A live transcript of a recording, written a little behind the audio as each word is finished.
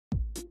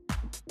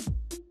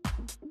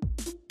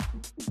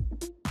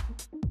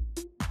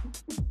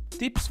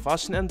Tips,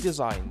 fashion and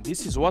design.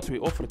 This is what we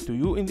offer to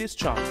you in this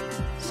channel.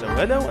 So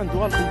hello and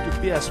welcome to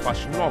PS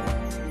Fashion Nova.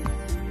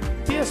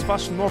 PS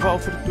Fashion Nova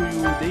offers to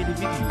you daily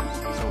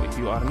videos. So if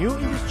you are new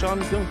in this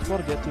channel, don't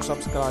forget to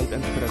subscribe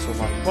and press the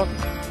like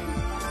button.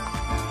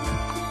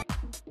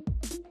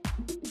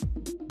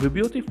 The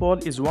Beautiful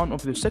is one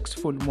of the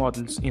successful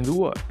models in the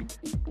world.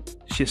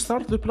 She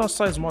started plus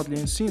size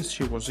modeling since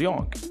she was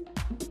young,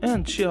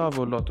 and she has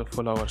a lot of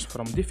followers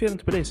from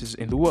different places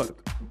in the world.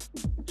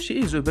 She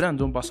is a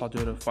brand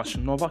ambassador of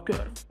Fashion Nova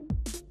Curve.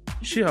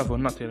 She has a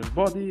natural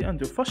body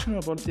and a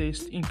fashionable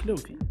taste in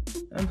clothing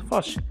and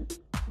fashion.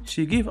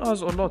 She gives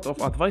us a lot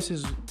of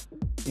advices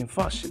in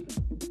fashion.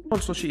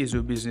 Also, she is a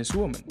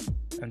businesswoman,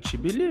 and she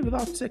believes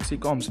that sexy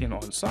comes in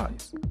all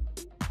sizes.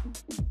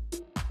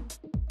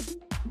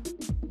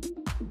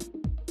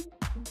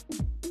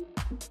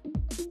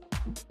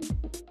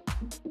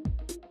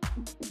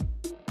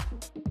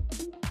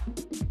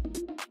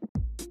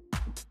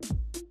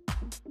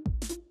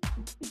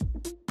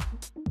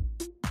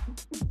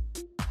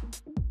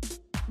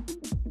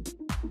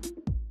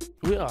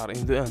 We are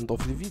in the end of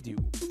the video.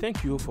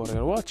 Thank you for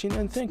your watching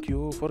and thank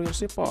you for your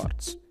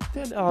support.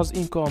 Tell us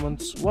in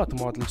comments what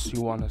models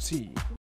you wanna see.